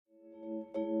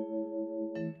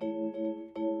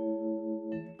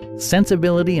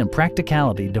sensibility and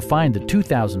practicality define the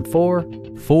 2004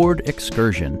 Ford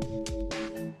Excursion.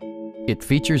 It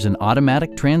features an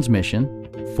automatic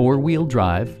transmission, four-wheel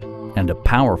drive, and a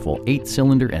powerful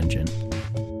 8-cylinder engine.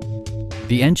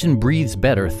 The engine breathes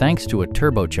better thanks to a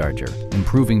turbocharger,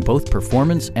 improving both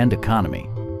performance and economy.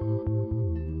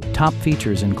 Top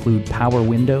features include power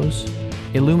windows,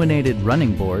 illuminated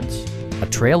running boards, a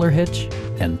trailer hitch,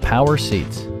 and power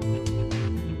seats.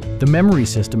 The memory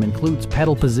system includes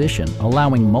pedal position,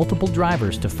 allowing multiple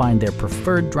drivers to find their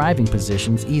preferred driving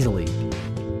positions easily.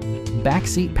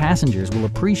 Backseat passengers will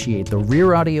appreciate the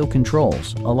rear audio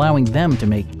controls, allowing them to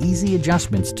make easy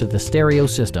adjustments to the stereo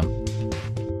system.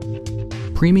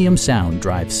 Premium sound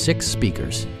drives 6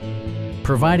 speakers,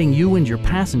 providing you and your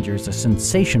passengers a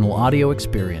sensational audio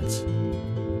experience.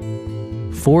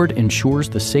 Ford ensures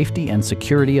the safety and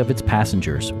security of its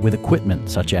passengers with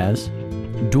equipment such as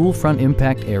dual front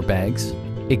impact airbags,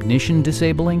 ignition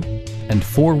disabling, and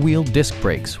 4-wheel disc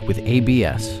brakes with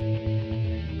ABS.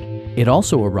 It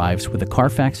also arrives with a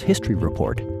Carfax history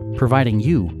report, providing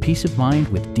you peace of mind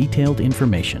with detailed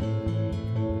information.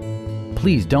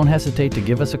 Please don't hesitate to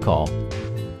give us a call.